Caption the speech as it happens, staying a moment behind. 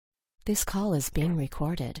This call is being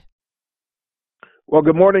recorded. Well,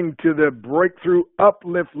 good morning to the Breakthrough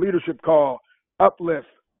Uplift Leadership Call. Uplift.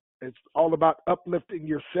 It's all about uplifting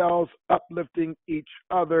yourselves, uplifting each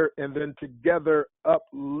other, and then together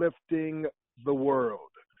uplifting the world.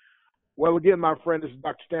 Well, again, my friend, this is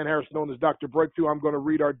Dr. Stan Harris, known as Dr. Breakthrough. I'm going to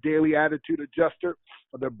read our daily attitude adjuster,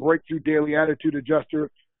 the Breakthrough Daily Attitude Adjuster.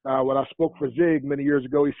 When I spoke for Zig many years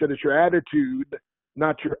ago, he said it's your attitude,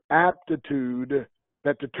 not your aptitude,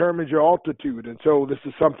 that determines your altitude. And so this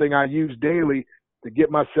is something I use daily to get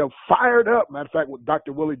myself fired up. Matter of fact, with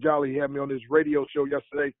Dr. Willie Jolly, he had me on his radio show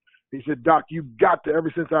yesterday. He said, Doc, you've got to,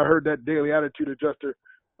 ever since I heard that daily attitude adjuster,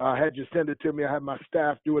 I had you send it to me. I had my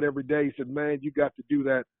staff do it every day. He said, man, you got to do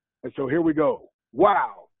that. And so here we go.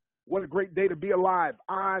 Wow. What a great day to be alive.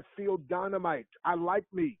 I feel dynamite. I like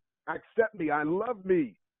me. I accept me. I love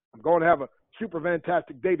me. I'm going to have a super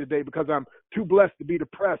fantastic day today because I'm too blessed to be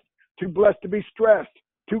depressed, too blessed to be stressed,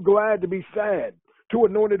 too glad to be sad, too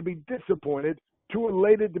anointed to be disappointed, too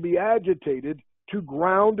elated to be agitated, too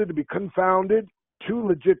grounded to be confounded, too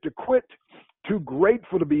legit to quit, too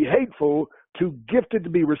grateful to be hateful, too gifted to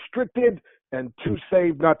be restricted, and too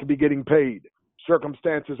saved not to be getting paid.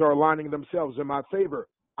 Circumstances are aligning themselves in my favor.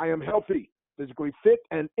 I am healthy, physically fit,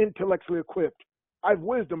 and intellectually equipped. I have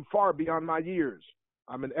wisdom far beyond my years.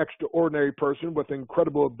 I'm an extraordinary person with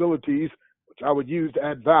incredible abilities, which I would use to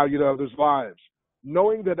add value to others' lives.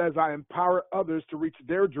 Knowing that as I empower others to reach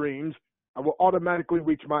their dreams, I will automatically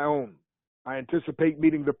reach my own. I anticipate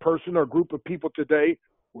meeting the person or group of people today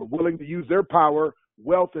who are willing to use their power,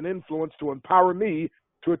 wealth, and influence to empower me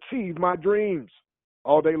to achieve my dreams.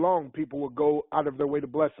 All day long, people will go out of their way to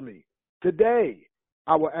bless me. Today,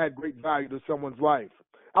 I will add great value to someone's life.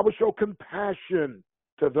 I will show compassion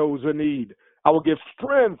to those in need. I will give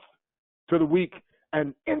strength to the weak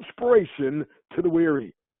and inspiration to the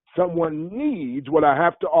weary. Someone needs what I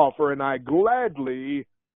have to offer, and I gladly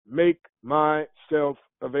make myself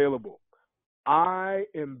available. I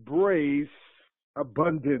embrace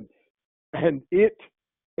abundance, and it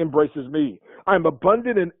embraces me. I'm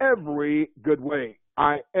abundant in every good way.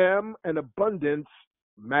 I am an abundance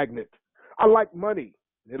magnet. I like money.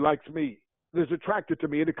 It likes me. It is attracted to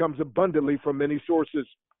me, and it comes abundantly from many sources.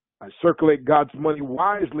 I circulate God's money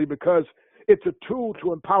wisely because it's a tool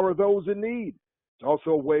to empower those in need. It's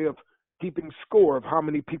also a way of keeping score of how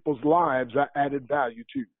many people's lives I added value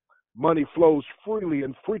to. Money flows freely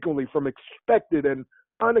and frequently from expected and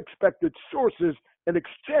unexpected sources in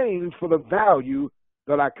exchange for the value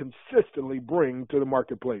that I consistently bring to the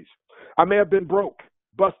marketplace. I may have been broke,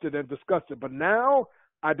 busted, and disgusted, but now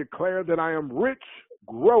I declare that I am rich,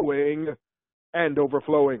 growing, and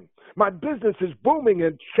overflowing. My business is booming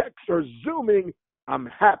and checks are zooming. I'm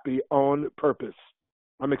happy on purpose.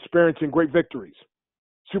 I'm experiencing great victories,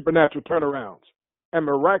 supernatural turnarounds, and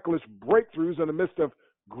miraculous breakthroughs in the midst of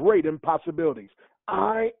great impossibilities.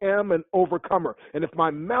 I am an overcomer, and if my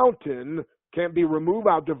mountain can't be removed,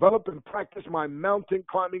 I'll develop and practice my mountain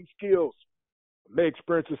climbing skills. I may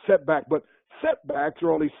experience a setback, but setbacks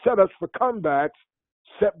are only set us for comebacks.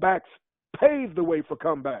 Setbacks pave the way for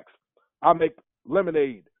comebacks. I'll make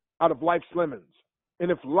lemonade out of life's lemons.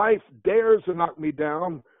 And if life dares to knock me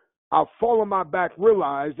down, I'll fall on my back,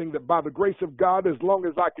 realizing that by the grace of God, as long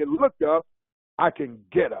as I can look up, I can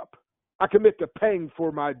get up. I commit to paying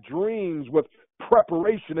for my dreams with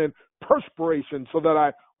preparation and perspiration so that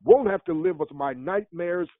I won't have to live with my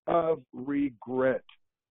nightmares of regret.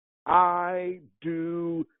 I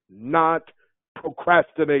do not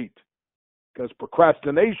procrastinate, because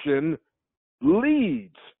procrastination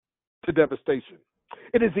leads to devastation.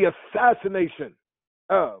 It is the assassination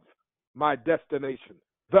of my destination.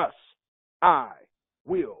 Thus, I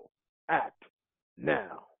will act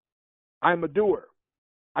now. I'm a doer.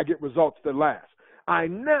 I get results that last. I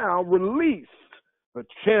now release the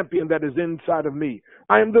champion that is inside of me.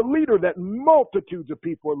 I am the leader that multitudes of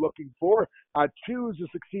people are looking for. I choose to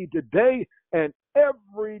succeed today and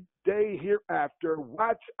every day hereafter.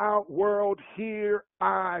 Watch out, world, here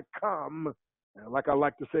I come. And like I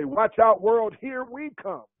like to say, watch out, world, here we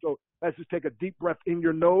come. So let's just take a deep breath in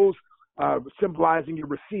your nose, symbolizing you're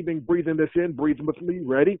receiving, breathing this in, breathing with me.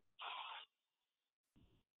 Ready?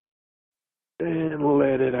 And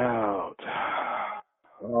let it out.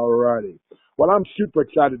 All righty. Well, I'm super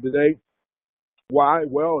excited today. Why?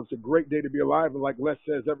 Well, it's a great day to be alive. And like Les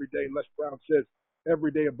says every day, Les Brown says,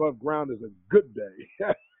 every day above ground is a good day.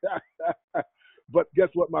 But guess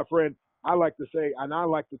what, my friend? I like to say, and I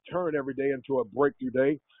like to turn every day into a breakthrough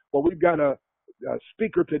day. Well, we've got a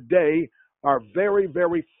speaker today, our very,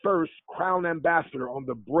 very first Crown Ambassador on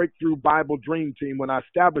the Breakthrough Bible Dream Team. When I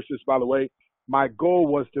established this, by the way, my goal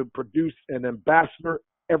was to produce an ambassador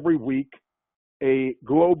every week, a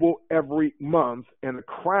global every month, and a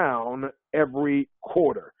crown every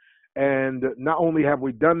quarter. And not only have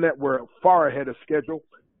we done that, we're far ahead of schedule.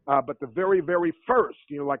 But the very, very first,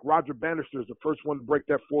 like Roger Bannister is the first one to break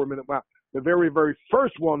that 4-minute mile. The very, very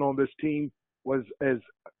first one on this team was, as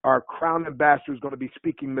our crown ambassador is going to be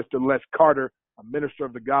speaking, Mr. Les Carter, a minister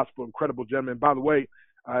of the gospel, incredible gentleman. By the way,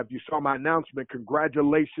 if you saw my announcement,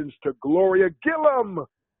 congratulations to Gloria Gillum.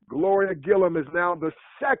 Gloria Gillum is now the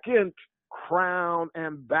second crown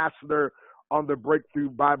ambassador on the Breakthrough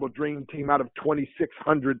Bible Dream Team out of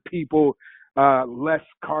 2,600 people. Les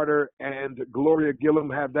Carter and Gloria Gillum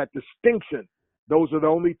have that distinction. Those are the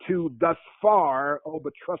only two thus far. Oh,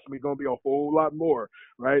 but trust me, going to be a whole lot more,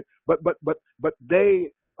 right? But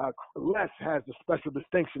they, Les has the special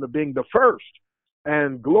distinction of being the first,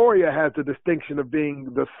 and Gloria has the distinction of being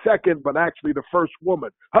the second, but actually the first woman.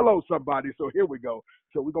 Hello, somebody. So here we go.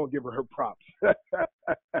 So we're going to give her props.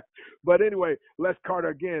 But anyway, Les Carter,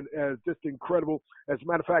 again, is just incredible. As a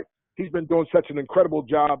matter of fact, he's been doing such an incredible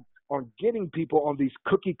job on getting people on these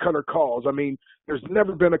cookie cutter calls. I mean, there's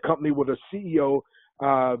never been a company with a CEO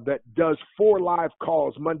that does 4 live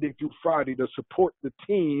calls Monday through Friday to support the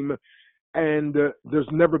team. And there's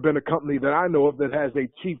never been a company that I know of that has a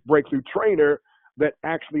chief breakthrough trainer that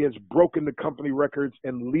actually has broken the company records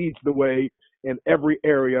and leads the way in every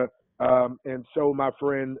area. And so, my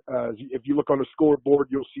friend, if you look on the scoreboard,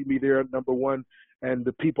 you'll see me there at number 1. And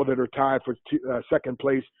the people that are tied for second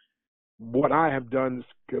place, what I have done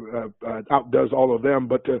outdoes all of them.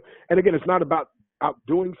 But and again, it's not about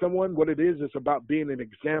outdoing someone. What it is, it's about being an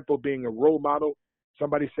example, being a role model.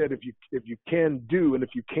 Somebody said, if you can do and if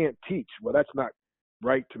you can't teach, well, that's not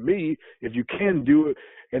right to me. If you can do it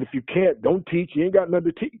and if you can't, don't teach. You ain't got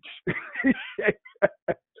nothing to teach.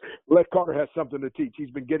 Les Carter has something to teach.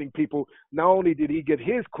 He's been getting people. Not only did he get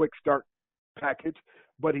his quick start package,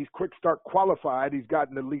 but he's quick start qualified. He's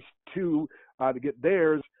gotten at least 2 to get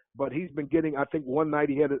theirs. But he's been getting, I think one night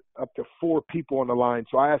he had up to 4 people on the line.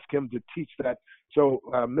 So I asked him to teach that. So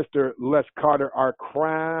Mr. Les Carter, our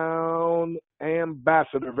crown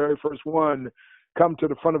ambassador, very first one, come to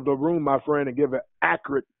the front of the room, my friend, and give an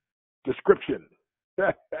accurate description.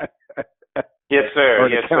 Yes, sir.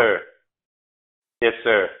 Yes, sir. Yes,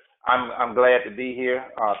 sir. I'm glad to be here.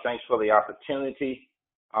 Thanks for the opportunity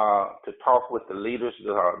to talk with the leaders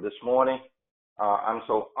this morning. I'm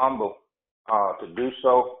so humble to do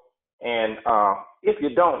so. And if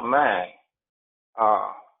you don't mind,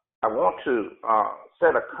 I want to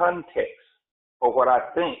set a context for what I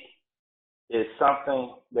think is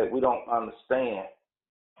something that we don't understand.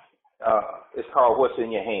 It's called what's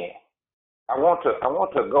in your hand. I want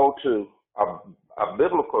to go to a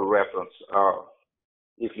biblical reference,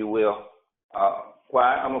 if you will,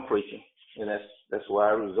 why I'm a preacher, and that's why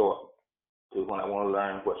I resort to when I want to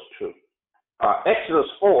learn what's true. Exodus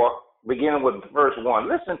 4, beginning with verse 1.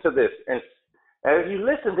 Listen to this. And as you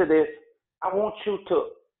listen to this, I want you to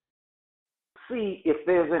see if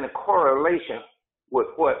there's any correlation with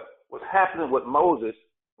what was happening with Moses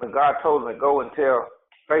when God told him to go and tell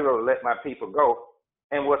Pharaoh to let my people go,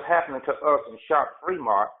 and what's happening to us in Sharp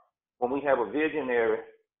Fremont when we have a visionary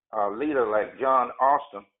leader like John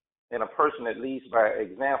Austin and a person that leads by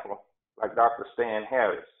example like Dr. Stan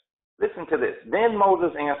Harris. Listen to this. Then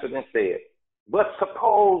Moses answered and said, but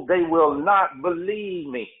suppose they will not believe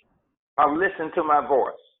me or listen to my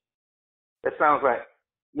voice. That sounds like,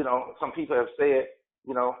 some people have said,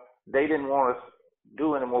 they didn't want to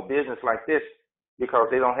do any more business like this because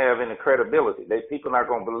they don't have any credibility. People are not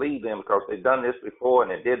going to believe them because they've done this before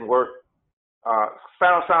and it didn't work.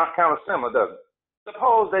 Sounds kind of similar, doesn't it?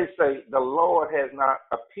 Suppose they say, the Lord has not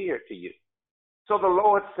appeared to you. So the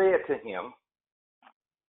Lord said to him,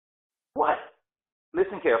 what?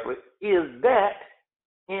 Listen carefully. Is that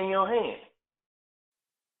in your hand?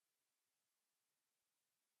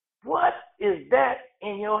 What is that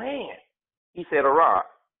in your hand? He said, a rod.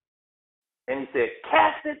 And he said,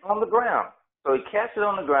 cast it on the ground. So he cast it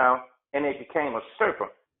on the ground, and it became a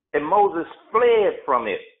serpent. And Moses fled from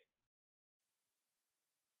it.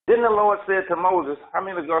 Then the Lord said to Moses, how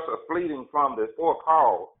many of us are fleeing from the 4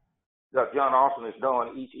 calls that John Austin is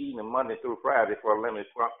doing each evening, Monday through Friday, for a limited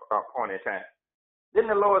point in time? Then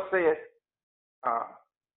the Lord said,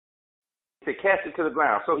 he said, cast it to the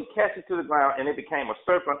ground. So he cast it to the ground, and it became a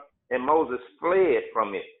serpent, and Moses fled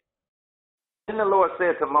from it. Then the Lord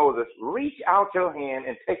said to Moses, reach out your hand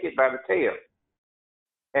and take it by the tail.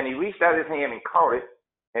 And he reached out his hand and caught it,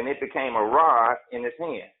 and it became a rod in his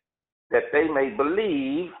hand, that they may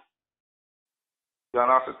believe. John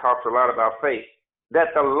also talks a lot about faith,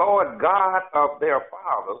 that the Lord God of their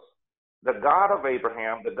fathers, the God of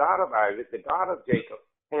Abraham, the God of Isaac, the God of Jacob,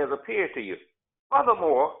 has appeared to you.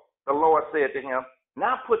 Furthermore, the Lord said to him,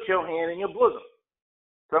 now put your hand in your bosom.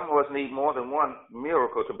 Some of us need more than one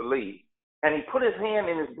miracle to believe. And he put his hand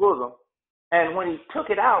in his bosom, and when he took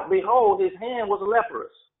it out, behold, his hand was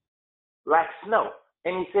leprous, like snow.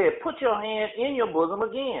 And he said, put your hand in your bosom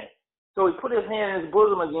again. So he put his hand in his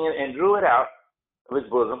bosom again and drew it out of his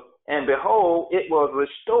bosom, and behold, it was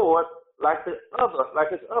restored like his other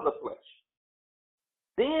flesh.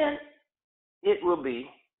 Then it will be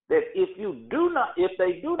that if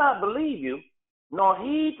they do not believe you, nor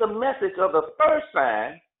heed the message of the first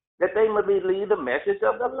sign, that they may believe the message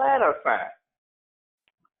of the latter sign.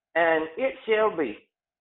 And it shall be,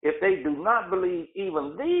 if they do not believe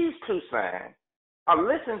even these two signs, or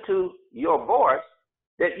listen to your voice,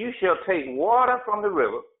 that you shall take water from the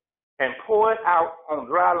river and pour it out on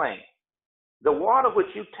dry land. The water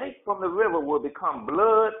which you take from the river will become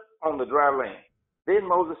blood on the dry land. Then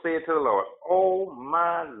Moses said to the Lord, oh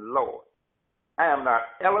my Lord, I am not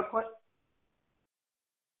eloquent.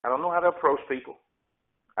 I don't know how to approach people.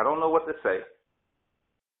 I don't know what to say.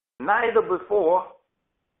 Neither before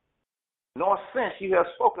nor since you have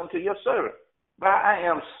spoken to your servant, but I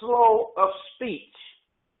am slow of speech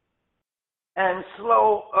and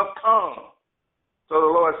slow of tongue. So the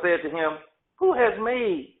Lord said to him, who has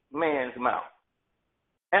made man's mouth?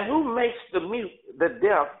 And who makes the mute, the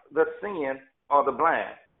deaf, the seeing, or the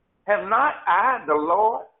blind? Have not I the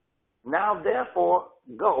Lord? Now therefore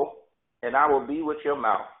go, and I will be with your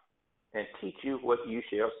mouth and teach you what you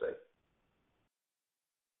shall say.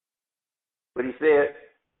 But he said,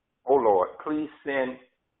 oh Lord, please send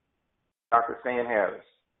Dr. Stan Harris.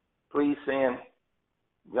 Please send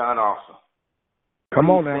John Austin. Come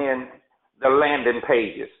on now. Send the landing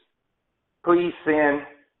pages. Please send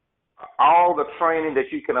all the training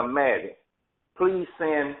that you can imagine. Please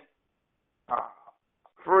send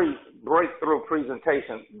free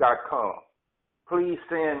breakthroughpresentation.com. Please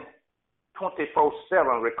send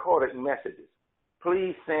 24/7 recorded messages.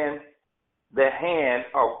 Please send the hand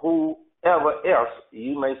of whoever else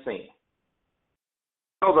you may send.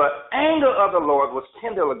 So the anger of the Lord was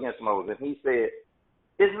kindled against Moses. He said,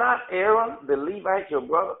 is not Aaron the Levite your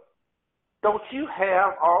brother? Don't you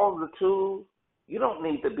have all the tools? You don't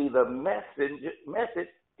need to be the message.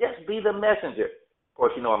 Just be the messenger. Of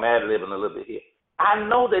course, you know I'm ad-libbing a little bit here. I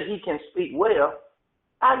know that he can speak well.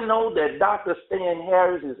 I know that Dr. Stan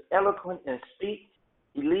Harris is eloquent in speech.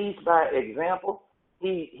 He leads by example.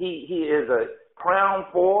 He is a crown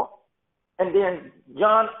for. And then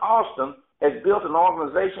John Austin has built an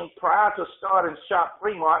organization prior to starting Shop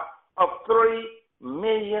Fremont of 3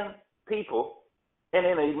 million people. And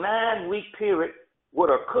in a 9-week period, with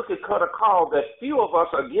a cookie-cutter call that few of us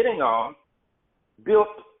are getting on, built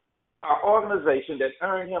an organization that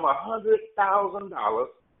earned him $100,000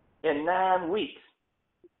 in 9 weeks.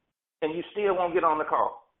 And you still won't get on the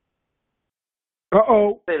call.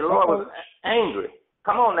 Uh-oh. The Lord was angry.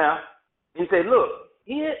 Come on now. He said, look,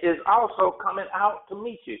 he is also coming out to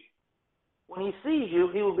meet you. When he sees you,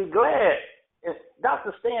 he will be glad. And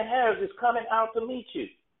Dr. Stan Harris is coming out to meet you.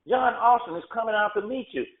 John Austin is coming out to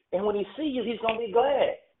meet you. And when he sees you, he's going to be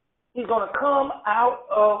glad. He's going to come out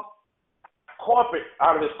of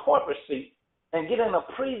his corporate seat and get in a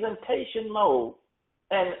presentation mode.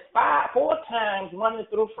 And 4 times, Monday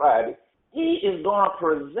through Friday, he is going to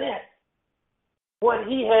present what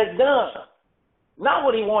he has done. Not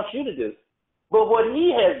what he wants you to do, but what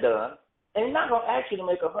he has done. And he's not going to ask you to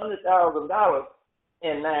make $100,000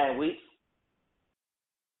 in 9 weeks.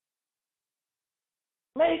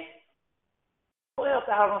 Make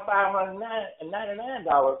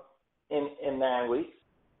 $12,599 in 9 weeks.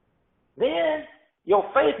 Then your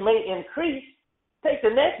faith may increase. Take the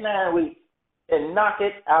next 9 weeks and knock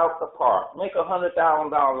it out the park. Make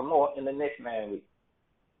 $100,000 more in the next 9 weeks.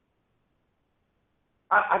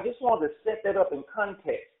 I just wanted to set that up in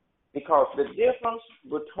context because the difference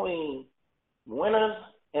between winners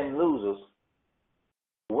and losers,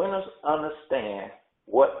 winners understand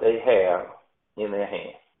what they have in their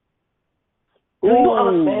hand. Do you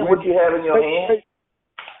understand what you have in your hand?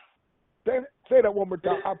 Say that one more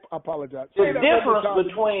time. I apologize. The difference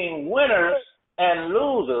between winners and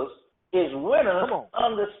losers is winners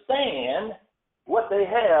understand what they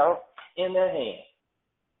have in their hand.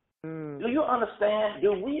 Do you understand?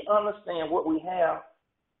 Do we understand what we have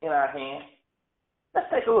in our hand? Let's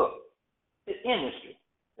take a look. The industry.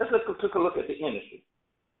 Let's take a look at the industry.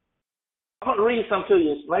 I'm going to read some to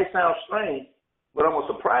you. It may sound strange, but I'm going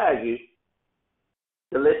to surprise you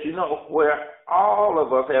to let you know where all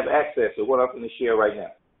of us have access to what I'm going to share right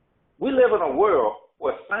now. We live in a world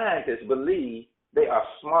where scientists believe they are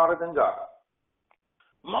smarter than God.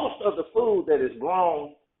 Most of the food that is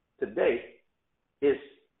grown today is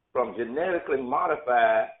from genetically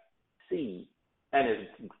modified seed and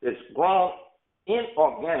it's grown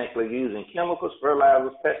inorganically using chemicals,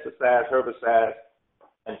 fertilizers, pesticides, herbicides,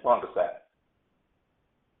 and fungicides.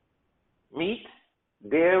 Meat,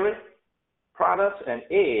 dairy, products, and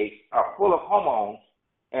eggs are full of hormones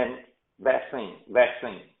and vaccines.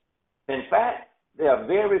 In fact, there are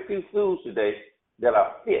very few foods today that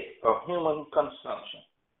are fit for human consumption.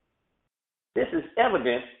 This is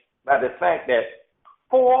evidenced by the fact that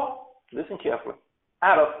 4, listen carefully,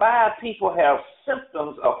 out of 5 people have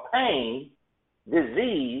symptoms of pain,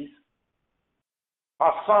 disease, or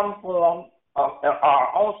on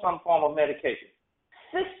some form of medication.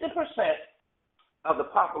 60% of the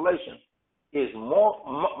population is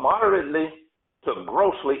moderately to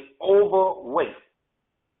grossly overweight.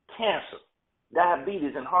 Cancer,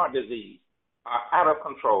 diabetes, and heart disease are out of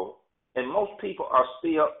control, and most people are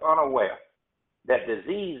still unaware that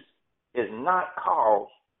disease is not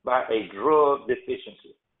caused by a drug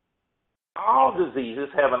deficiency. All diseases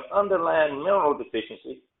have an underlying mineral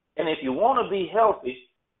deficiency, and if you want to be healthy,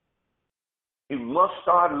 you must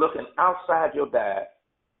start looking outside your diet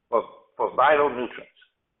for vital nutrients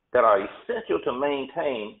that are essential to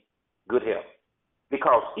maintain good health.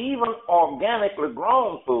 Because even organically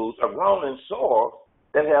grown foods are grown in soils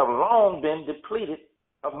that have long been depleted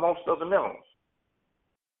of most of the minerals.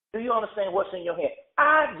 Do you understand what's in your hand?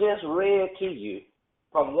 I just read to you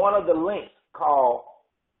from one of the links called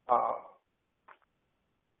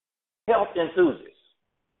Health Enthusiasts.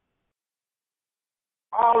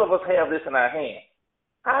 All of us have this in our hand.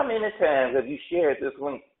 How many times have you shared this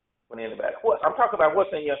link with anybody? I'm talking about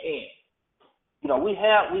what's in your hand. You know, we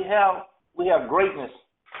have greatness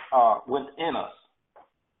within us.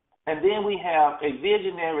 And then we have a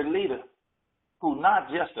visionary leader who's not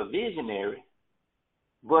just a visionary,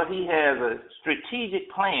 but he has a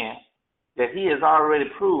strategic plan that he has already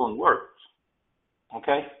proven works.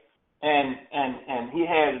 Okay? And he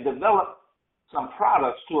has developed some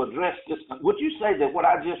products to address this. Would you say that what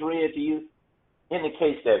I just read to you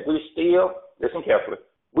indicates that we're still, listen carefully,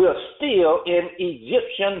 we are still in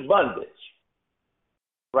Egyptian bondage?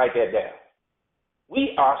 Write that down.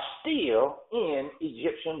 We are still in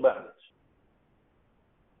Egyptian bondage.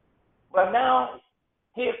 But now,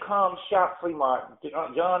 here comes Shop Free Mart,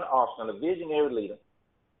 John Austin, a visionary leader,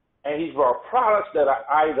 and he's brought products that are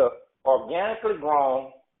either organically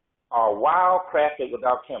grown or wild crafted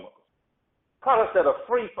without chemicals. Products that are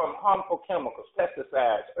free from harmful chemicals,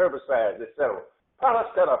 pesticides, herbicides, etc.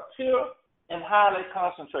 Products that are pure and highly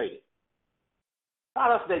concentrated.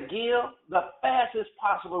 Products that give the fastest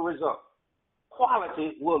possible result.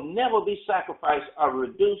 Quality will never be sacrificed or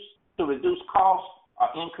reduced to reduce cost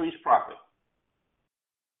or increase profit.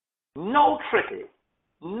 No trickery,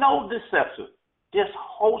 no deception, just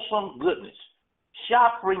wholesome goodness.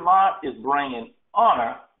 Shop Free Mart is bringing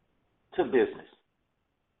honor to business.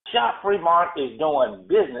 Shop Free Mart is doing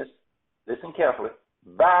business, listen carefully,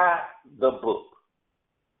 by the book.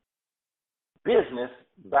 Business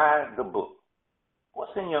by the book.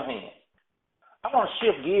 What's in your hand? I want to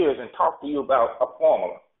shift gears and talk to you about a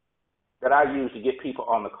formula that I use to get people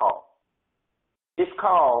on the call. It's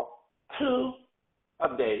called 2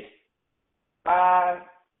 a day, 5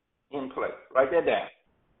 in place. Write that down.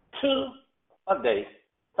 2 a day,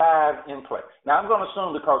 5 in place. Now I'm going to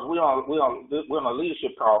assume, because we're on a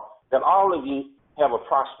leadership call, that all of you have a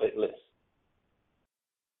prospect list.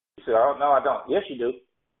 You say, "Oh no, I don't." Yes, you do.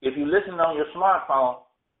 If you listen on your smartphone,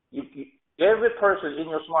 every person in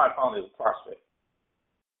your smartphone is a prospect.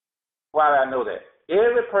 Why do I know that?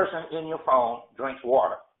 Every person in your phone drinks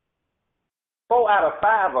water. 4 out of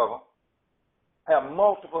 5 of them have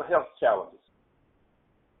multiple health challenges.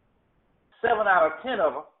 7 out of 10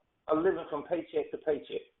 of them are living from paycheck to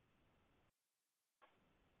paycheck.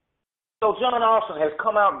 So John Austin has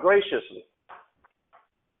come out graciously,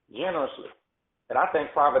 generously, and I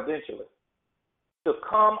think providentially, to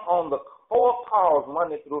come on the 4 calls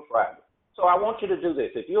Monday through Friday. So I want you to do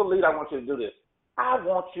this. If you're a leader, I want you to do this. I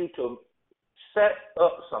want you to set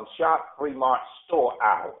up some Shop Free Mart store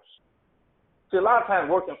hours. See, a lot of times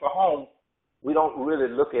working from home, we don't really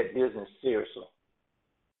look at business seriously.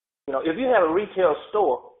 You know, if you have a retail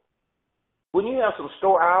store, when you have some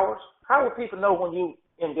store hours, how would people know when you're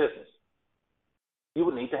in business? You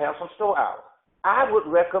would need to have some store hours. I would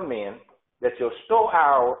recommend that your store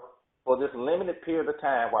hour for this limited period of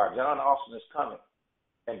time while John Austin is coming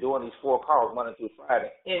and doing these 4 calls Monday through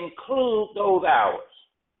Friday, include those hours.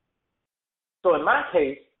 So in my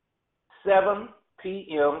case, 7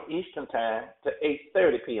 p.m. Eastern Time to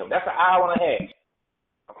 8:30 p.m. That's an hour and a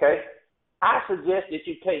half. Okay? I suggest that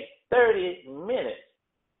you take 30 minutes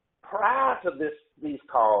prior to these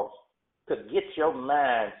calls to get your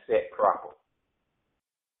mind set proper.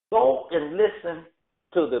 Go and listen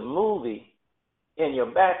to the movie in your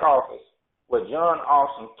back office where John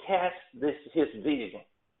Austin casts his vision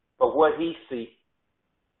for what he sees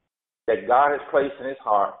that God has placed in his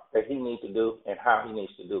heart that he needs to do and how he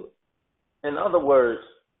needs to do it. In other words,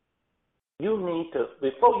 you need to,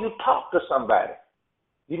 before you talk to somebody,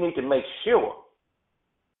 you need to make sure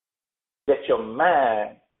that your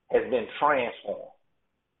mind has been transformed.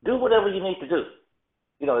 Do whatever you need to do.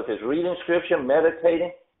 You know, if it's reading scripture,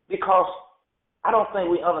 meditating, because I don't think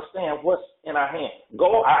we understand what's in our hand.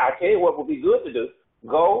 Go, I tell you what would be good to do.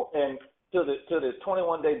 Go and to the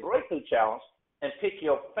 21-day breakthrough challenge and pick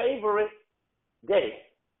your favorite day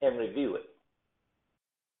and review it.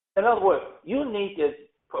 In other words, you need to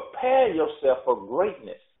prepare yourself for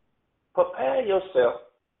greatness. Prepare yourself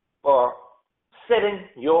for setting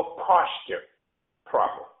your posture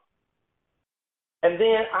proper. And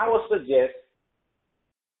then I would suggest,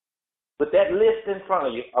 with that list in front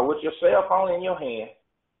of you, or with your cell phone in your hand,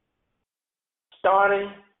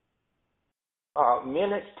 starting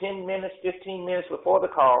minutes, 10 minutes, 15 minutes before the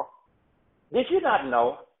call, did you not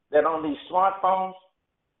know that on these smartphones,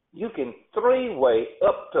 you can three-way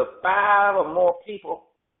up to 5 or more people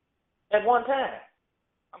at one time?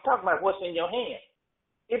 I'm talking about what's in your hand.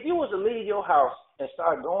 If you was to leave your house and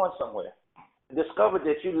start going somewhere, and discovered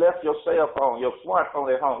that you left your cell phone, your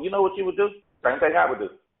smartphone at home, you know what you would do? Same thing I would do.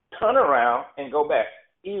 Turn around and go back,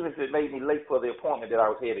 even if it made me late for the appointment that I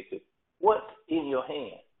was headed to. What's in your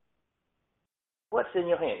hand? What's in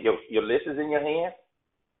your hand? Your list is in your hand?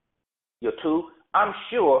 Your tool? I'm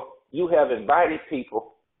sure you have invited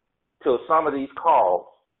people to some of these calls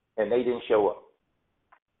and they didn't show up.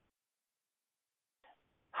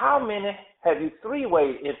 How many have you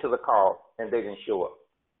three-wayed into the call and they didn't show up?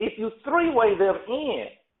 If you three-way them in,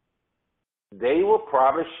 they will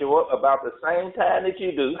probably show up about the same time that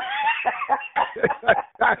you do.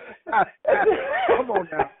 Come on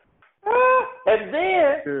now. And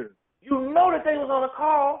then you know that they was on a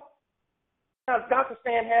call. Now, Dr.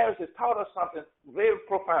 Stan Harris has taught us something very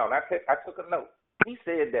profound. I took a note. He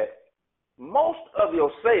said that most of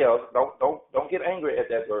your sales, don't get angry at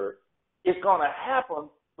that word, is going to happen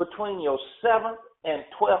between your 7th and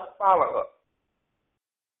 12th follow-up.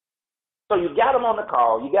 So you got them on the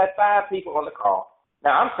call. You got 5 people on the call.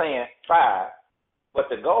 Now, I'm saying 5, but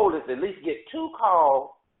the goal is to at least get 2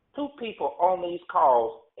 people on these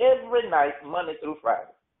calls every night, Monday through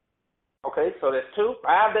Friday. Okay, so that's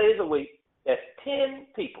 5 days a week. That's 10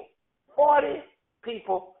 people. 40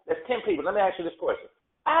 people, that's 10 people. Let me ask you this question.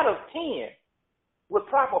 Out of 10, with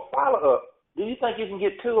proper follow-up, do you think you can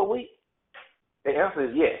get 2 a week? The answer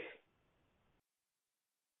is yes.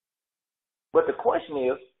 But the question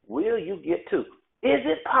is, will you get 2? Is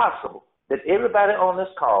it possible that everybody on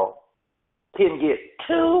this call can get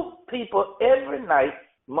 2 people every night,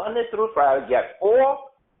 Monday through Friday, get 4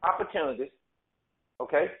 opportunities,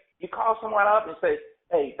 okay? You call someone up and say,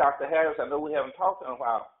 hey, Dr. Harris, I know we haven't talked in a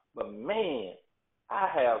while, but man, I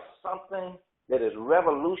have something that is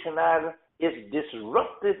revolutionizing. It's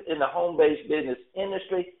disruptive in the home-based business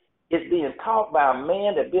industry. It's being taught by a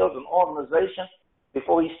man that builds an organization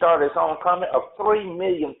before he started his own company of 3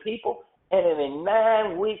 million people, and in a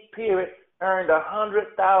 9-week period earned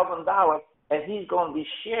 $100,000, and he's going to be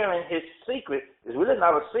sharing his secret. It's really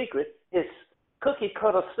not a secret. His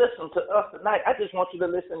cookie-cutter system to us tonight. I just want you to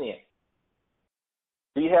listen in.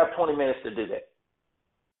 Do you have 20 minutes to do that?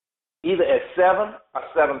 Either at 7 or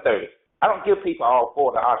 7:30. I don't give people all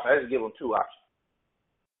 4 the option. I just give them 2 options.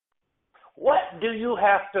 What do you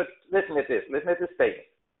have to, listen to this statement.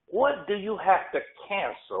 What do you have to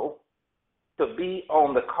cancel to be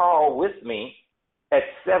on the call with me at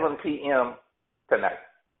 7 p.m. tonight?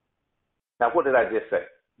 Now, what did I just say?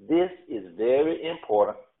 This is very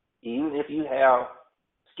important, even if you have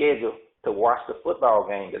scheduled to watch the football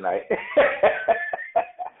game tonight.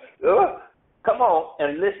 Come on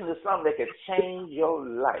and listen to something that can change your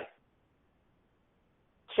life.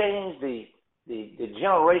 Change the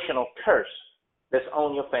generational curse that's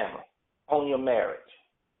on your family, on your marriage.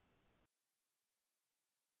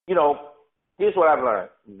 You know, here's what I've learned.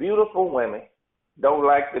 Beautiful women don't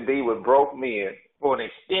like to be with broke men for an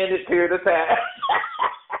extended period of time.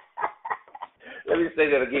 Let me say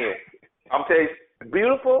that again. I'm telling you,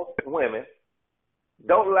 beautiful women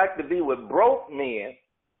don't like to be with broke men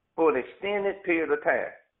for an extended period of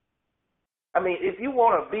time. I mean, if you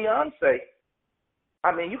want a Beyonce,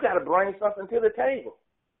 I mean, you got to bring something to the table.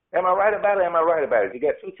 Am I right about it? Am I right about it? You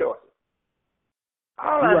got 2 choices.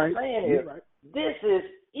 All I'm saying is, this is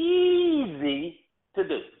easy to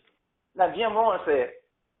do. Now, Jim Rohn said,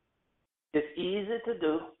 It's easy to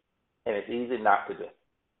do, and it's easy not to do.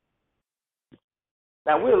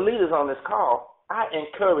 Now, we're leaders on this call. I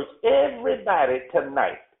encourage everybody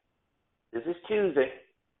tonight. This is Tuesday,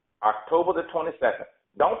 October the 22nd.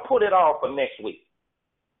 Don't put it off for next week.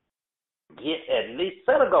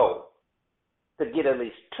 Set a goal to get at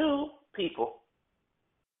least 2 people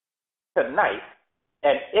tonight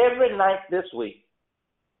and every night this week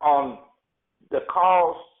on the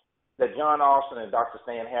calls that John Austin and Dr.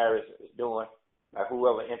 Stan Harris is doing, like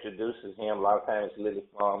whoever introduces him, a lot of times it's Lily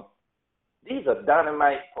Plum. These are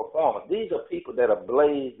dynamite performers. These are people that have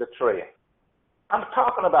blazed the trail. I'm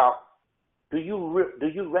talking about, do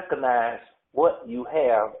you recognize what you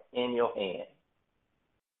have in your hand?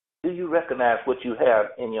 Do you recognize what you have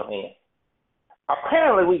in your hand?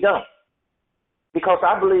 Apparently we don't. Because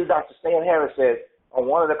I believe Dr. Stan Harris said on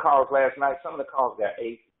one of the calls last night, some of the calls got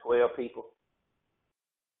 8, 12 people.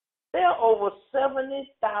 There are over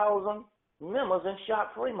 70,000 members in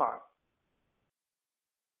Shop Fremont.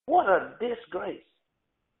 What a disgrace.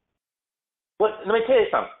 But let me tell you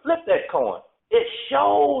something. Flip that coin. It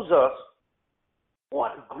shows us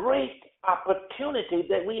what great opportunity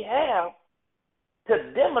that we have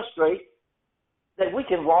to demonstrate that we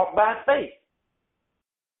can walk by faith.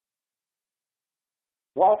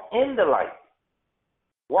 Walk in the light.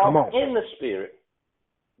 Walk in the Spirit.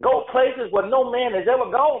 Go places where no man has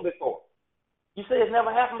ever gone before. You say it's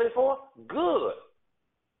never happened before? Good.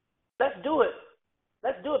 Let's do it.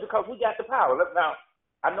 Let's do it because we got the power. Now,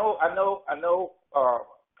 I know.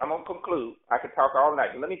 I'm gonna conclude. I could talk all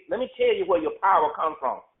night. Let me tell you where your power comes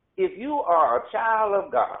from. If you are a child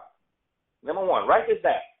of God, number 1, write this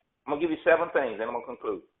down. I'm gonna give you 7 things, and I'm gonna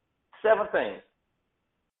conclude. 7 things.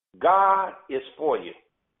 God is for you.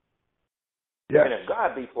 Yes. And if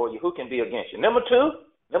God be for you, who can be against you? Number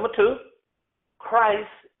two, Christ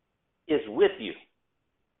is with you.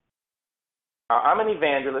 I'm an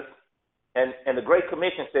evangelist, and the Great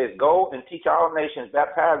Commission says, go and teach all nations,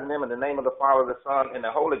 baptizing them in the name of the Father, the Son, and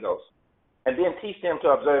the Holy Ghost, and then teach them to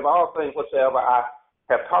observe all things whatsoever I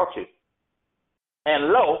have taught you. And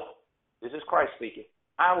lo, this is Christ speaking,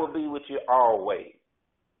 I will be with you always.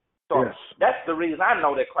 So yes. That's the reason I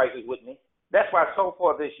know that Christ is with me. That's why so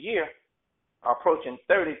far this year, approaching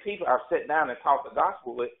 30 people I've sat down and taught the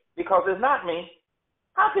gospel with, because it's not me.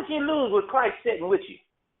 How could you lose with Christ sitting with you?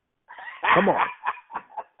 Come on.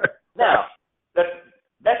 Now,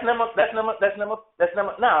 that's number.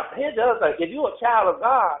 Now, here's the other thing. If you're a child of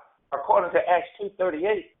God, according to Acts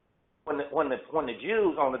 2:38, when the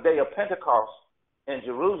Jews on the day of Pentecost in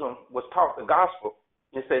Jerusalem was taught the gospel,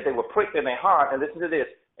 it said they were pricked in their heart. And listen to this.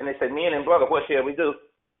 And they said, men and brother, what shall we do?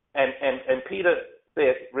 And Peter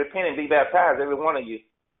said, repent and be baptized, every one of you.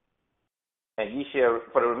 And ye shall,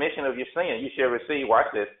 for the remission of your sin, you shall receive, watch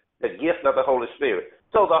this, the gift of the Holy Spirit.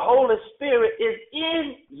 So the Holy Spirit is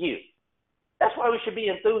in you. That's why we should be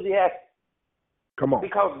enthusiastic. Come on.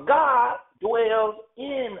 Because God dwells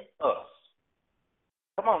in us.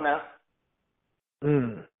 Come on now.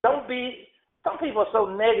 Don't be, some people are so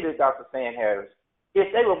negative, Dr. Stan Harris.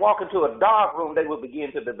 If they would walk into a dark room, they would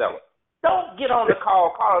begin to develop. Don't get on the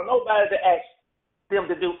call nobody to ask them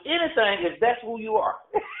to do anything if that's who you are.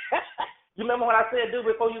 You remember what I said, do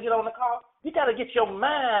before you get on the call? You got to get your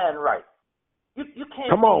mind right. You can't.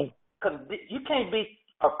 Come on. You can't be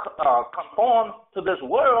conformed to this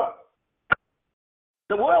world.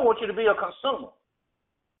 The world wants you to be a consumer.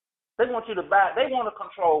 They want you to buy. They want to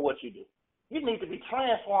control what you do. You need to be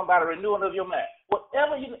transformed by the renewing of your mind.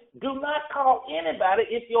 Whatever you do, not call anybody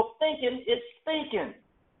if your thinking is thinking.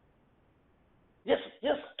 Just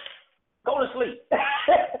go to sleep.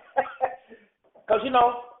 Because,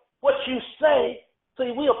 what you say,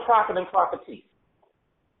 see, we are prophet and prophetess.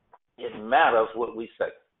 It matters what we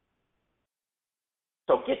say.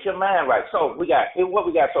 So get your mind right. So what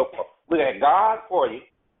we got so far? We got God for you,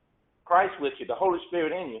 Christ with you, the Holy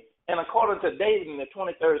Spirit in you. And according to David in the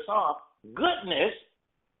 23rd Psalm, goodness,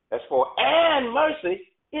 that's for, and mercy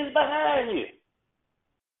is behind you.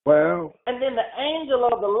 Well. And then the angel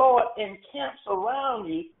of the Lord encamps around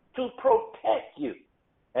you to protect you.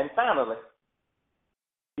 And finally,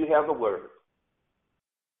 you have the word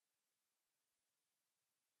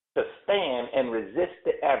to stand and resist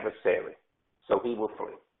the adversary so he will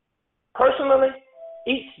flee. Personally,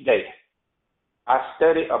 each day I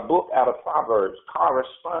study a book out of Proverbs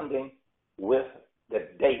corresponding with the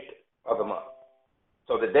date of the month.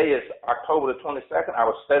 So the day is October the 22nd. I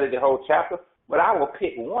will study the whole chapter, but I will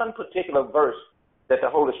pick one particular verse that the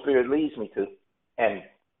Holy Spirit leads me to and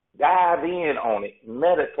dive in on it,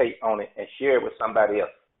 meditate on it, and share it with somebody else.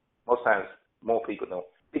 Most times, more people don't.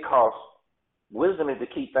 Because wisdom is the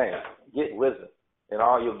key thing. Get wisdom. and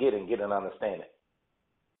all you'll get an understanding.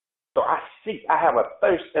 So I have a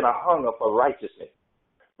thirst and a hunger for righteousness.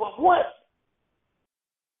 But what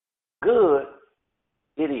good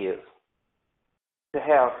it is to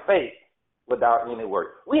have faith without any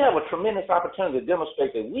work. We have a tremendous opportunity to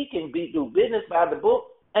demonstrate that we can do business by the book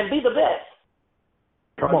and be the best.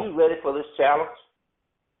 Are you ready for this challenge?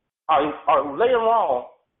 Are later on,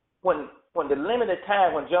 when the limited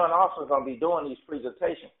time when John Austin's going to be doing these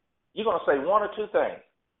presentations, you're going to say one or two things.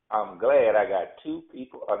 I'm glad I got 2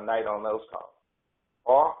 people a night on those calls.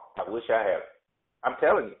 Or I wish I had. I'm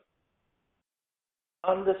telling you.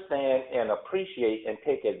 Understand and appreciate and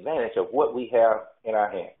take advantage of what we have in our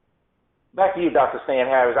hands. Back to you, Dr. Stan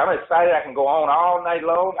Harris. I'm excited. I can go on all night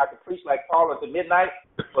long. I can preach like Paul until midnight,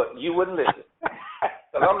 but you wouldn't listen.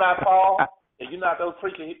 Because I'm not Paul, and you're not those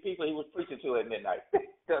preaching people he was preaching to at midnight.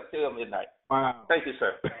 Till midnight. Wow. Thank you,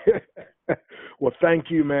 sir. Well, thank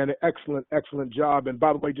you, man. Excellent, excellent job. And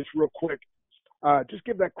by the way, just real quick, just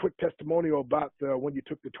give that quick testimonial about when you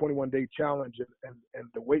took the 21-day challenge and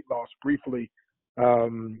the weight loss briefly.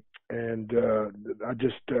 Mr.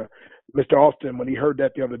 Austin, when he heard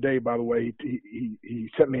that the other day, by the way, he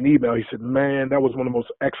sent me an email. He said, man, that was one of the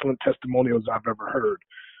most excellent testimonials I've ever heard.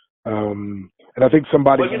 And I think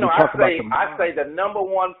somebody, I say the number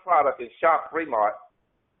one product in Shop Fremont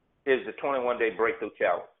is the 21-day breakthrough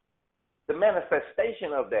challenge. The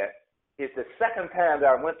manifestation of that is the second time that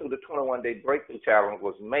I went through the 21-day breakthrough challenge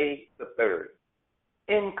was May the 3rd.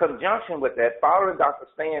 In conjunction with that, following Dr.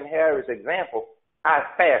 Stan Harris' example, I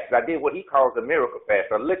fasted. I did what he calls a miracle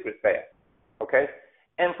fast, a liquid fast, okay?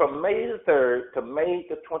 And from May the 3rd to May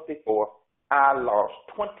the 24th, I lost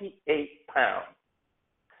 28 pounds.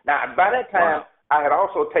 Now, by that time, I had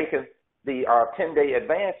also taken the 10-day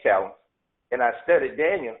advance challenge, and I studied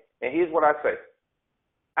Daniel, and here's what I say.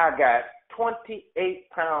 I got 28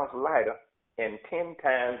 pounds lighter and 10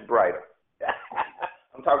 times brighter.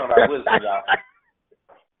 I'm talking about wisdom, y'all.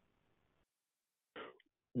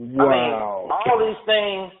 Wow. I mean, all these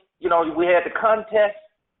things, we had the contest.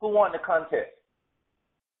 Who won the contest?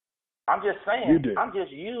 I'm just saying, I'm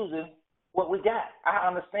just using what we got. I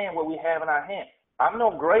understand what we have in our hands. I'm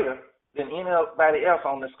no greater than anybody else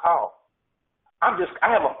on this call. I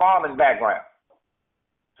have a farming background,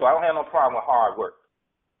 so I don't have no problem with hard work.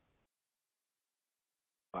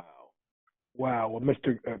 Wow. Well,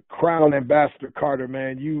 Mr. Crown Ambassador Carter,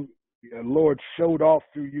 man, Lord showed off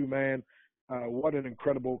through you, man. What an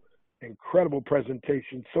incredible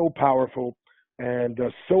presentation, so powerful and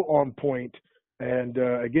so on point. And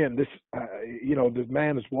again, this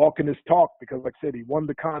man is walking his talk because, like I said, he won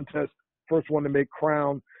the contest, first one to make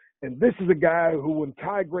Crown. And this is a guy who, when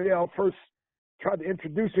Ty Grayle first tried to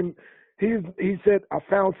introduce him, he said, I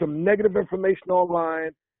found some negative information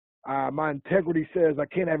online. My integrity says I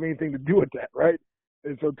can't have anything to do with that, right?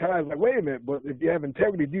 And so Ty's like, wait a minute, but if you have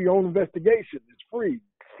integrity, do your own investigation. It's free.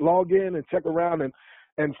 Log in and check around.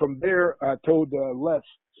 And from there, I told Les,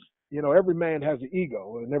 every man has an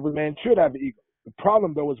ego, and every man should have an ego. The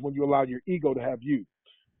problem, though, is when you allow your ego to have you.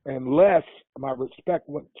 And Les, my respect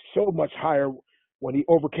went so much higher when he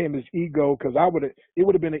overcame his ego, because it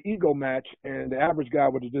would have been an ego match, and the average guy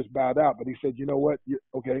would have just bowed out. But he said, you know what?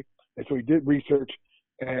 Okay. And so he did research.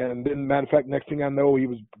 And then, matter of fact, next thing I know, he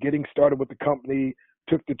was getting started with the company,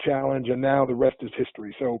 took the challenge, and now the rest is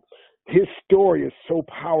history. So his story is so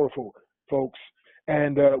powerful, folks.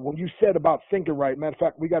 And when you said about thinking right, matter of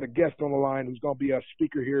fact, we got a guest on the line who's going to be a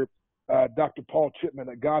speaker here, Dr. Paul Chipman.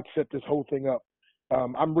 God set this whole thing up.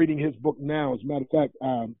 I'm reading his book now. As a matter of fact,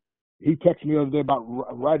 he texted me the other day about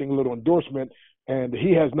writing a little endorsement, and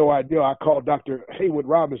he has no idea. I called Dr. Haywood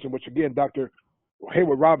Robinson, which, again, Dr.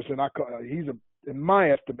 Haywood Robinson, he's in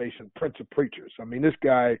my estimation, Prince of Preachers. I mean, this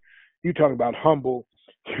guy, you talking about humble,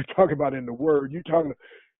 you talking about in the Word, you talking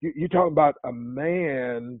about a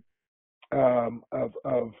man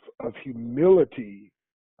of humility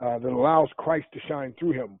that allows Christ to shine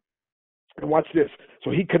through him. And watch this. So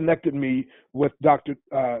he connected me with Dr.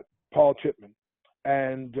 Paul Chipman,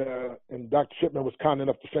 and Dr. Chipman was kind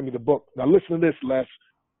enough to send me the book. Now listen to this, Les.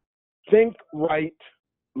 Think Right,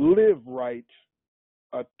 Live Right.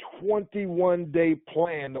 A 21-day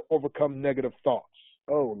plan to overcome negative thoughts.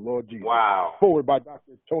 Oh, Lord Jesus. Wow. Forward by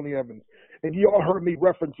Dr. Tony Evans. And you all heard me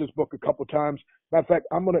reference this book a couple times. Matter of fact,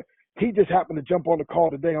 he just happened to jump on the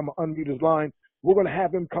call today. I'm going to unmute his line. We're going to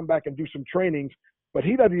have him come back and do some trainings, but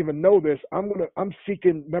he doesn't even know this. I'm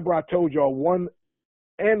seeking, remember I told y'all 1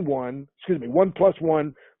 plus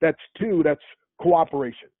 1, that's 2, that's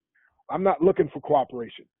cooperation. I'm not looking for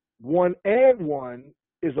cooperation. 1 and 1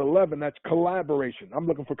 is 11. That's collaboration. I'm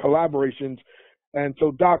looking for collaborations. And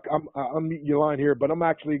so, Doc, I'm meeting your line here, but I'm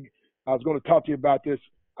actually I was going to talk to you about this.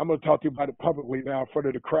 I'm going to talk to you about it publicly now in front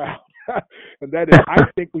of the crowd. And that is, I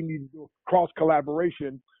think we need to do a cross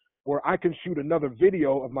collaboration where I can shoot another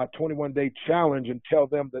video of my 21-day challenge and tell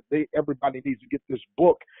them that everybody needs to get this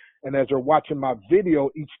book. And as they're watching my video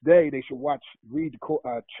each day, they should read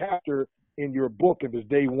a chapter in your book if it's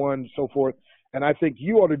day one, so forth. And I think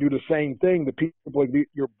you ought to do the same thing. The people in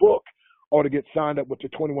your book ought to get signed up with the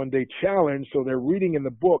 21-day challenge, so they're reading in the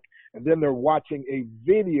book and then they're watching a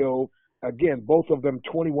video. Again, both of them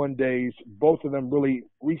 21 days, both of them really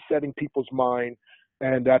resetting people's mind.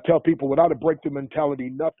 And I tell people, without a breakthrough mentality,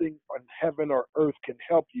 nothing on heaven or earth can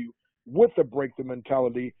help you. With a breakthrough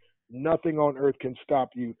mentality, nothing on earth can stop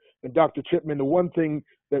you. And Dr. Chipman, the one thing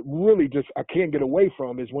that really just I can't get away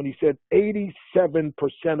from is when he said 87%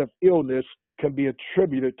 of illness can be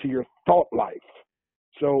attributed to your thought life.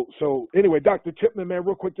 So anyway, Dr. Chipman, man,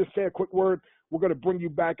 real quick, just say a quick word. We're going to bring you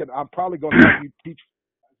back, and I'm probably going to have you teach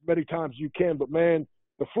as many times as you can. But, man,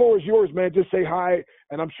 the floor is yours, man. Just say hi,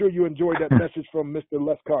 and I'm sure you enjoyed that message from Mr.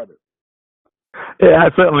 Les Carter. Yeah,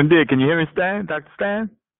 I certainly did. Can you hear me, Stan? Dr. Stan?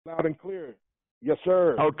 Loud and clear. Yes,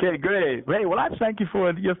 sir. Okay, great. Hey, well, I thank you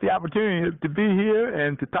for just the opportunity to be here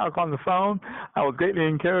and to talk on the phone. I was greatly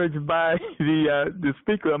encouraged by the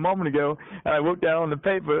speaker a moment ago, and I wrote down on the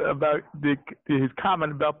paper about his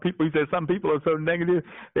comment about people. He said some people are so negative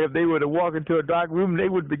that if they were to walk into a dark room, they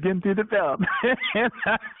would begin to develop. And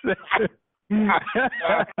I said,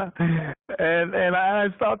 and I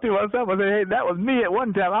thought to myself, I said, hey, that was me at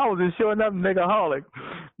one time. I was just showing up negaholic.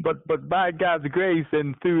 But by God's grace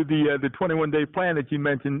and through the 21-day plan that you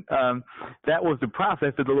mentioned, that was the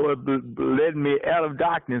process that the Lord led me out of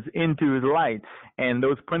darkness into His light, and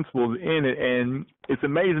those principles in it. And it's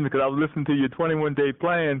amazing because I was listening to your 21-day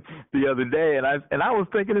plan the other day, and I was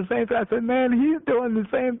thinking the same thing. I said, man, he's doing the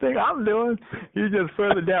same thing I'm doing. He's just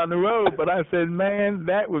further down the road. But I said, man,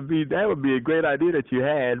 that would be a great idea that you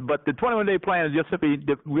had. But the 21-day plan is just simply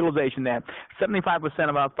the realization that 75%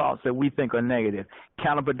 of our thoughts that we think are negative,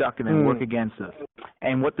 counterproductive, and work against us.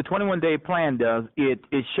 And what the 21-day plan does, it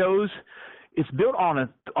shows it's built on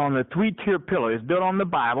a three-tier pillar. It's built on the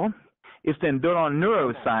Bible. It's then built on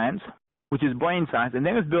neuroscience, which is brain science, and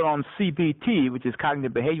then it's built on CBT, which is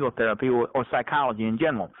cognitive behavioral therapy or psychology in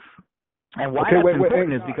general. And why that's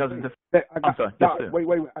important is because of the. I'm sorry.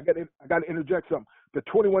 Wait. I got to interject something. The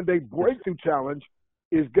 21-day breakthrough challenge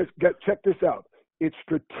is check this out. It's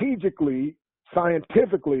strategically,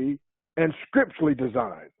 scientifically, and scripturally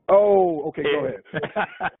designed. Oh, okay, go ahead.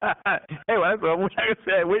 Hey, well, like I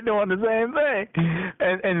said, we're doing the same thing.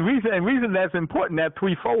 And reason that's important, that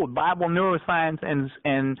threefold, Bible, neuroscience,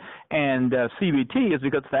 and CBT, is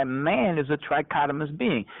because that man is a trichotomous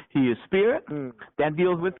being. He is spirit, that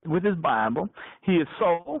deals with his Bible. He is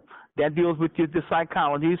soul, that deals with the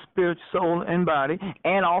psychology, spirit, soul, and body,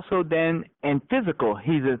 and also then and physical.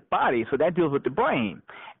 He's his body, so that deals with the brain.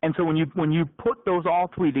 And so when you put those all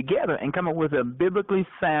three together and come up with a biblically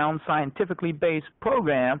sound, scientifically based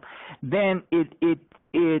program, then it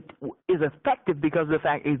is effective because of the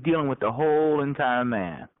fact it's dealing with the whole entire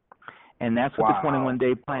man. And that's what the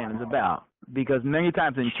 21-day plan is about. Because many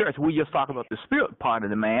times in church, we just talk about the spirit part of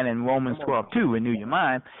the man in Romans 12:2, renew your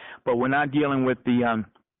mind, but we're not dealing with the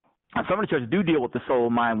some of the churches do deal with the soul,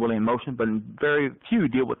 mind, will, and emotion, but very few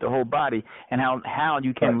deal with the whole body and how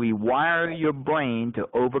you can rewire your brain to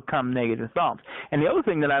overcome negative thoughts. And the other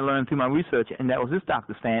thing that I learned through my research, and that was this,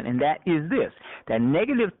 Dr. Stan, and that is this, that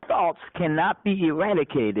negative thoughts cannot be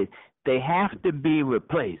eradicated. They have to be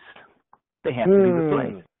replaced. They have to be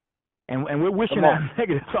replaced. And we're wishing our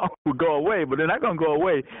negative thoughts would go away, but they're not going to go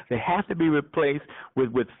away. They have to be replaced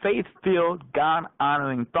with faith-filled,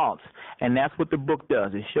 God-honoring thoughts. And that's what the book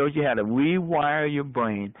does. It shows you how to rewire your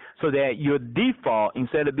brain so that your default,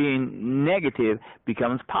 instead of being negative,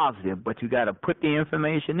 becomes positive. But you got to put the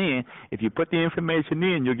information in. If you put the information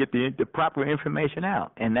in, you'll get the proper information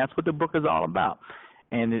out. And that's what the book is all about.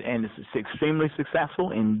 And it's extremely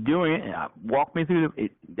successful in doing it. And walk me through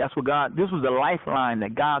it. That's what God. This was the lifeline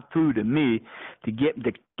that God threw to me to get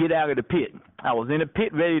out of the pit. I was in the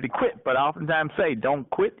pit ready to quit, but I oftentimes say, "Don't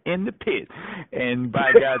quit in the pit." And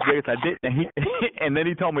by God's grace, I did. And then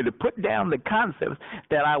He told me to put down the concepts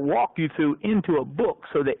that I walked you through into a book,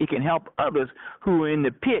 so that it can help others who are in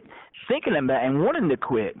the pit, thinking about and wanting to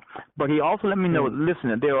quit. But He also let me know,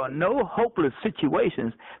 listen, there are no hopeless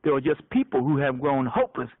situations. There are just people who have grown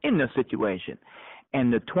hopeless in their situation.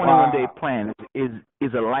 And the 21-day plan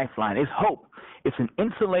is a lifeline. It's hope. It's an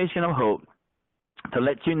insulation of hope to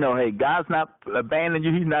let you know, hey, God's not abandoning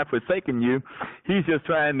you. He's not forsaking you. He's just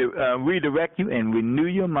trying to redirect you and renew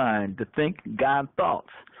your mind to think God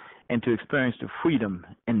thoughts and to experience the freedom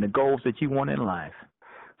and the goals that you want in life.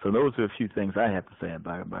 So those are a few things I have to say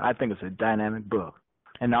about it. But I think it's a dynamic book.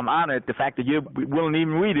 And I'm honored at the fact that you're willing to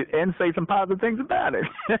even read it and say some positive things about it.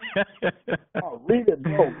 Oh, read it,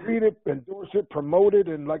 bro. Read it, endorse it, promote it.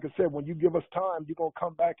 And like I said, when you give us time, you're going to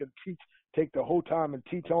come back and teach, take the whole time and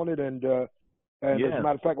teach on it. And as a matter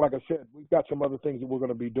of fact, like I said, we've got some other things that we're going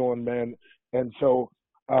to be doing, man. And so,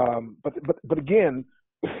 but again,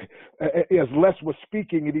 as Les was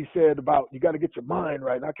speaking and he said about you got to get your mind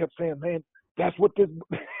right. And I kept saying, man, that's what this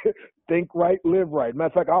think right, live right. Matter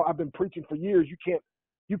of fact, I've been preaching for years. You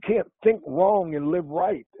can't think wrong and live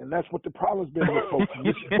right, and that's what the problem's been with folks in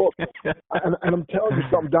this book. And I'm telling you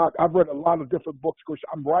something, Doc. I've read a lot of different books. Of course,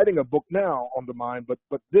 I'm writing a book now on the mind, but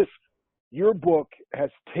your book has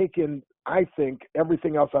taken, I think,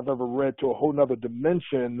 everything else I've ever read to a whole nother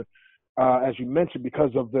dimension, as you mentioned,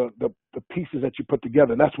 because of the pieces that you put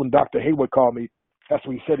together. And that's when Dr. Haywood called me. That's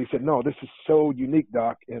what he said. He said, "No, this is so unique,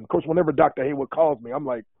 Doc." And of course, whenever Dr. Haywood calls me, I'm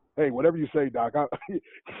like, hey, whatever you say, Doc. You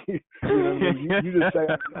know what I mean? You just say,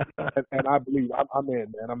 and I believe I'm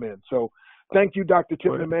in, man. I'm in. So thank you, Dr.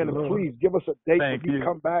 Chipman, man. And please give us a date when you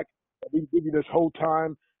come back. We can give you this whole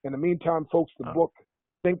time. In the meantime, folks, the book,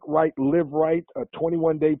 Think Right, Live Right, a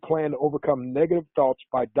 21-day plan to overcome negative thoughts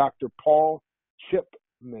by Dr. Paul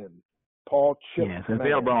Chipman. Paul Chipman. Yes, it's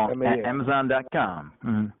available on Amazon.com.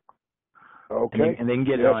 Mm-hmm. Okay. And they can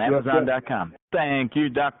get it on Amazon.com. Thank you,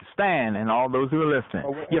 Dr. Stan, and all those who are listening.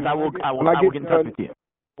 Yes, I will get in touch with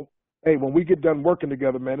you. Hey, when we get done working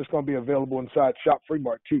together, man, it's going to be available inside Shop Free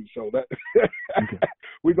Mart too. So that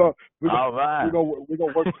we're gonna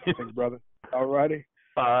work things, brother. All righty.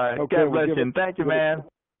 All right. Okay. God bless you. Thank you, man.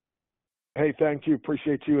 Hey, thank you.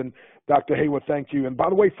 Appreciate you. And Dr. Haywood, thank you. And by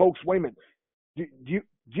the way, folks, wait a minute.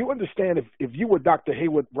 Do you understand if you were Dr.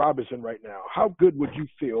 Haywood Robinson right now, how good would you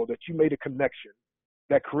feel that you made a connection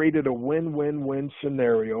that created a win-win-win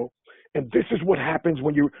scenario? And this is what happens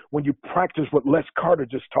when you practice what Les Carter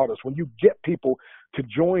just taught us, when you get people to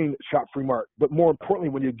join Shop Free Mart, but more importantly,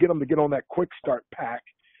 when you get them to get on that quick start pack.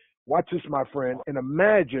 Watch this, my friend, and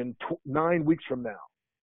imagine 9 weeks from now.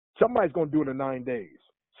 Somebody's going to do it in 9 days.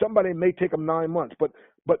 Somebody may take them 9 months, but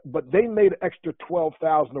they made an extra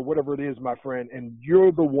 12,000 or whatever it is, my friend, and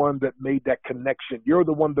you're the one that made that connection. You're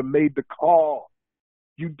the one that made the call.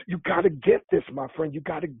 You got to get this, my friend. You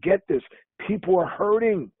got to get this. People are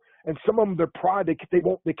hurting, and some of them, their pride,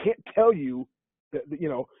 they can't tell you that, you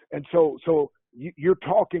know. And so you're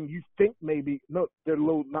talking. You think maybe no, they're a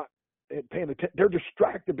little not paying attention. They're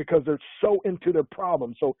distracted because they're so into their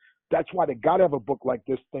problem. So that's why they got to have a book like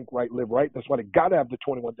this, Think Right, Live Right. That's why they got to have the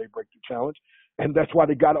 21-day breakthrough challenge. And that's why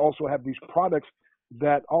they got to also have these products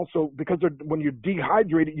that also, because when you're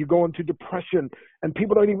dehydrated, you go into depression. And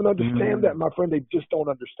people don't even understand that, my friend. They just don't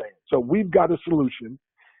understand. So we've got a solution,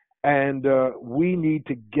 and we need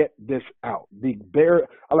to get this out.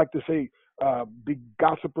 I like to say, be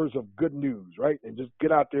gossipers of good news, right? And just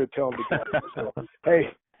get out there and tell them the good news. So, hey,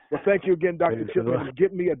 well, thank you again, Dr. Chipman.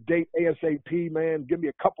 Give me a date ASAP, man. Give me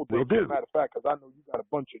a couple dates, as a matter of fact, because I know you got a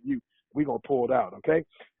bunch of you. We're going to pull it out, okay?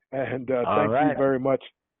 And thank you very much.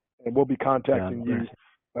 And we'll be contacting you.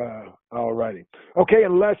 All righty. Okay,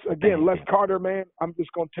 and Les Carter, man, I'm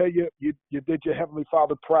just going to tell you, you did your Heavenly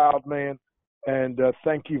Father proud, man. And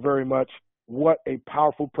thank you very much. What a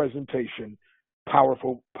powerful presentation.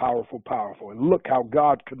 Powerful, powerful, powerful. And look how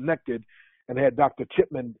God connected and had Dr.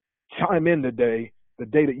 Chipman chime in today, the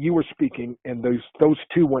day that you were speaking, and those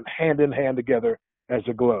two went hand in hand together as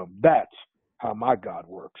a glove. That's how my God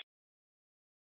works.